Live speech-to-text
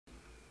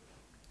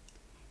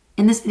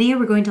In this video,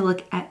 we're going to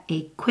look at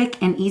a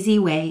quick and easy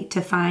way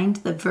to find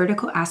the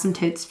vertical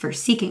asymptotes for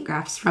secant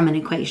graphs from an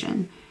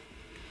equation.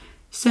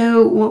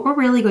 So what we're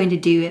really going to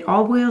do, it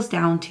all boils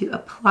down to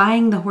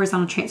applying the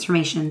horizontal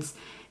transformations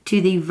to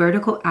the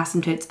vertical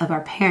asymptotes of our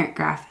parent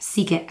graph,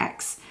 secant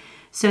x.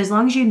 So as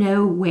long as you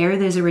know where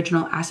those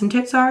original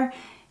asymptotes are,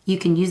 you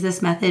can use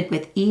this method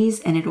with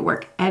ease and it'll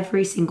work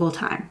every single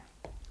time.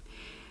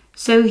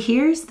 So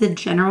here's the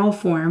general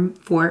form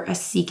for a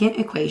secant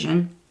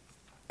equation.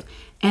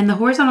 And the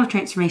horizontal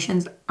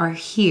transformations are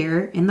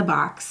here in the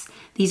box.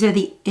 These are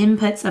the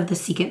inputs of the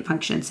secant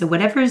function. So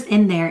whatever is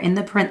in there in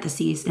the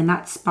parentheses, in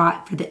that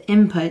spot for the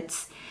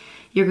inputs,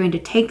 you're going to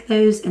take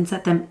those and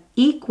set them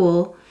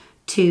equal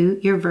to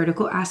your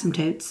vertical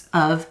asymptotes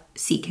of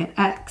secant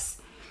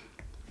x.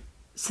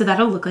 So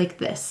that'll look like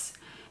this.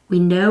 We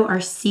know our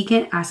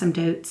secant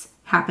asymptotes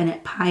happen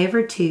at pi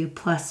over 2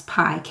 plus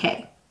pi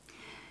k.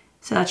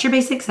 So that's your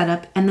basic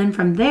setup. And then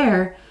from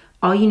there,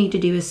 all you need to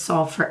do is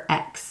solve for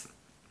x.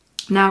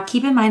 Now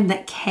keep in mind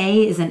that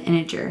k is an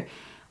integer.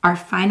 Our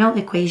final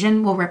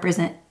equation will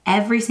represent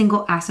every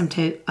single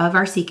asymptote of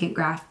our secant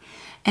graph,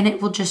 and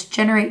it will just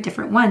generate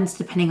different ones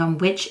depending on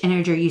which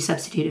integer you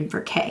substitute in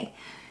for k.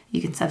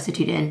 You can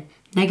substitute in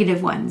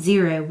 -1,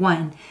 0,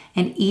 1,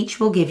 and each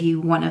will give you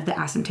one of the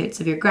asymptotes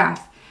of your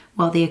graph,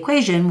 while the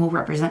equation will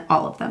represent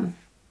all of them.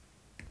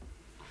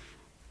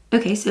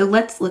 Okay, so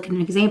let's look at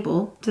an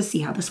example to see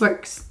how this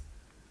works.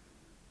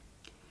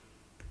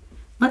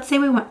 Let's say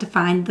we want to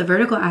find the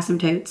vertical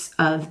asymptotes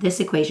of this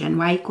equation,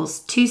 y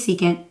equals 2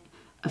 secant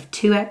of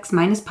 2x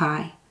minus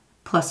pi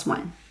plus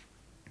 1.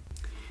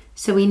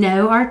 So we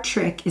know our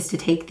trick is to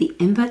take the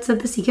inputs of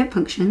the secant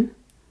function,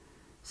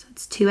 so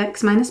it's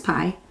 2x minus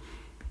pi,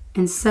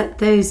 and set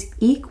those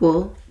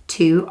equal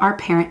to our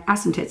parent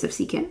asymptotes of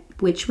secant,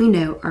 which we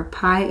know are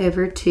pi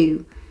over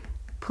 2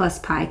 plus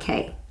pi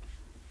k.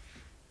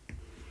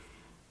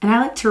 And I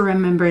like to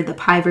remember the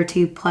pi over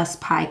 2 plus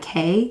pi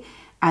k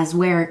as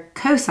where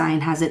cosine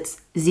has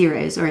its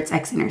zeros or its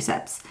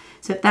x-intercepts.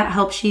 So if that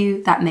helps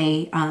you, that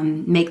may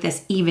make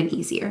this even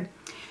easier.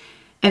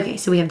 Okay,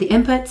 so we have the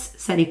inputs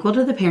set equal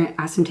to the parent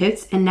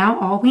asymptotes, and now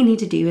all we need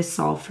to do is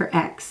solve for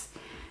x.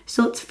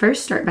 So let's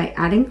first start by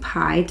adding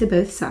pi to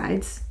both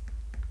sides.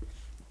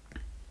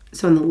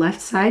 So on the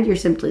left side, you're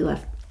simply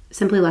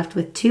left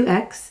with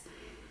 2x.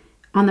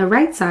 On the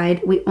right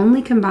side, we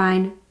only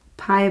combine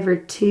pi over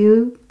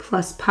 2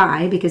 plus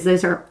pi because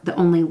those are the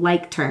only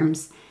like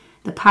terms.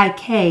 The pi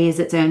k is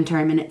its own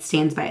term and it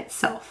stands by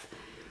itself.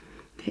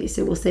 Okay,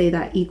 so we'll say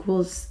that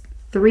equals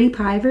 3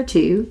 pi over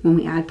 2 when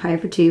we add pi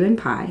over 2 and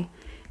pi.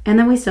 And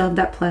then we still have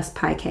that plus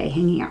pi k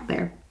hanging out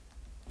there.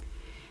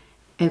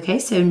 Okay,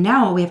 so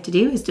now all we have to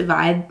do is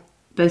divide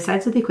both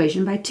sides of the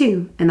equation by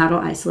 2, and that'll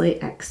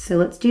isolate x. So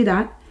let's do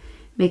that,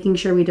 making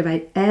sure we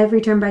divide every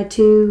term by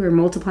 2 or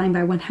multiplying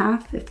by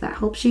 1/2 if that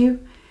helps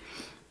you.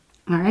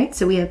 All right,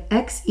 so we have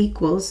x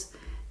equals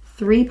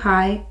 3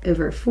 pi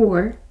over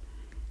 4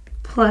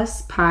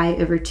 plus pi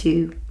over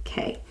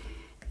 2k.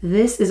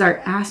 This is our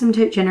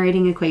asymptote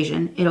generating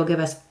equation. It'll give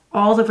us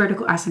all the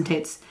vertical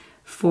asymptotes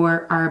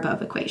for our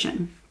above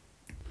equation.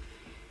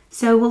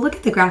 So we'll look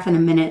at the graph in a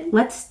minute.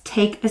 Let's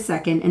take a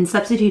second and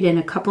substitute in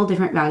a couple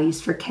different values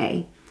for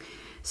k.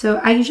 So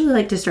I usually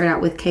like to start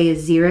out with k as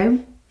 0.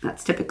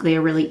 That's typically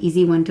a really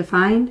easy one to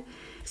find.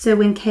 So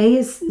when k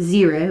is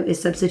 0 is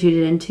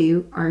substituted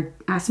into our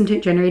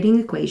asymptote generating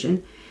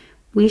equation,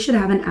 we should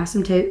have an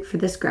asymptote for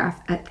this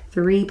graph at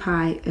 3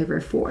 pi over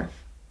 4.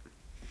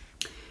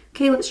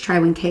 Okay, let's try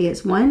when k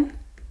is 1.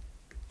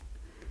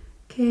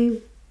 Okay,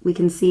 we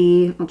can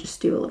see, I'll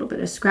just do a little bit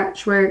of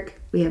scratch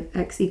work. We have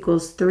x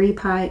equals 3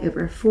 pi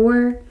over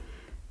 4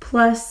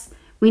 plus,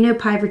 we know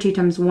pi over 2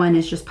 times 1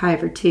 is just pi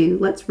over 2.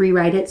 Let's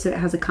rewrite it so it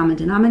has a common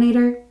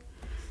denominator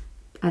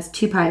as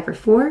 2 pi over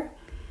 4.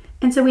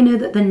 And so we know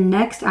that the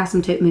next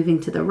asymptote moving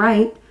to the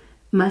right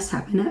must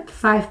happen at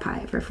 5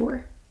 pi over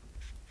 4.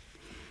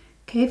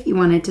 Okay, if you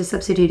wanted to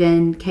substitute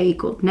in k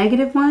equaled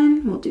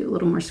 -1, we'll do a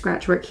little more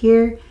scratch work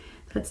here.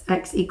 That's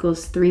x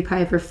equals 3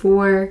 pi over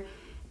 4.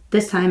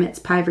 This time it's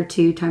pi over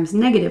 2 times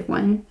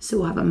 -1, so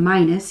we'll have a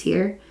minus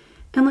here.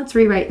 And let's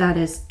rewrite that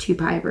as 2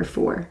 pi over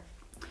 4.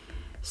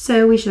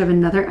 So we should have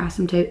another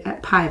asymptote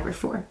at pi over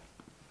 4.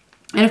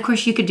 And of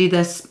course you could do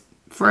this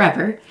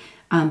forever,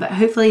 but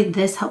hopefully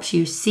this helps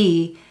you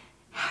see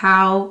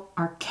how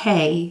our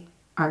k,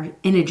 our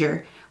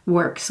integer,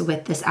 works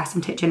with this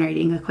asymptote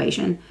generating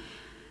equation.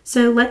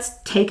 So let's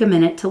take a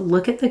minute to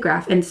look at the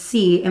graph and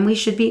see, and we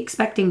should be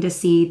expecting to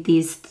see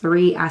these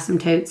 3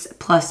 asymptotes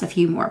plus a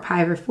few more,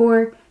 pi over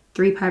 4,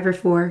 3 pi over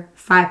 4,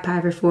 5 pi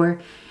over 4,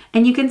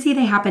 and you can see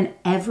they happen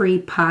every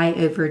pi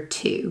over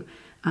 2,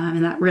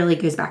 and that really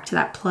goes back to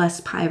that plus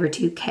pi over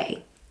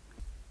 2k.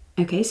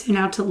 Okay, so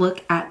now to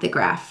look at the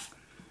graph.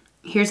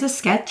 Here's a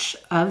sketch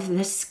of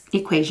this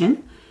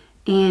equation,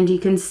 and you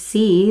can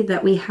see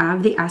that we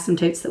have the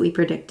asymptotes that we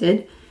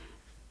predicted.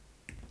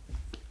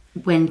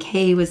 When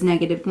k was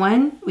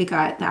 -1, we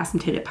got the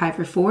asymptote at pi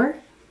over 4.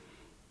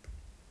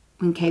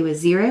 When k was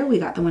 0, we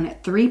got the one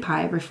at 3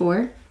 pi over 4.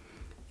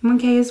 And when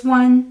k is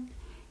 1,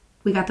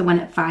 we got the one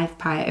at 5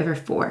 pi over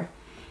 4.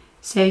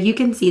 So you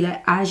can see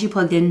that as you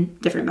plugged in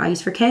different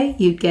values for k,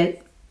 you'd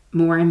get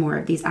more and more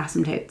of these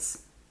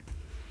asymptotes.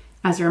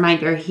 As a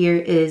reminder, here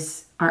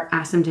is our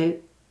asymptote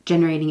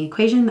generating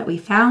equation that we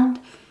found.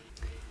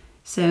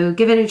 So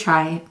give it a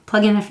try,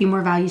 plug in a few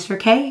more values for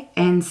k,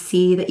 and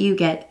see that you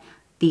get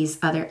these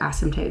other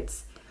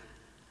asymptotes.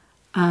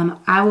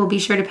 I will be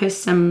sure to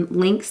post some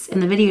links in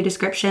the video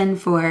description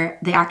for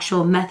the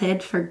actual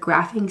method for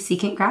graphing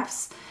secant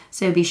graphs.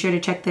 So be sure to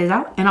check those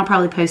out. And I'll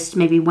probably post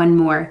maybe one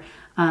more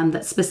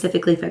that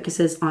specifically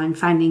focuses on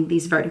finding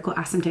these vertical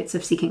asymptotes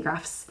of secant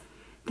graphs.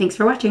 Thanks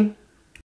for watching.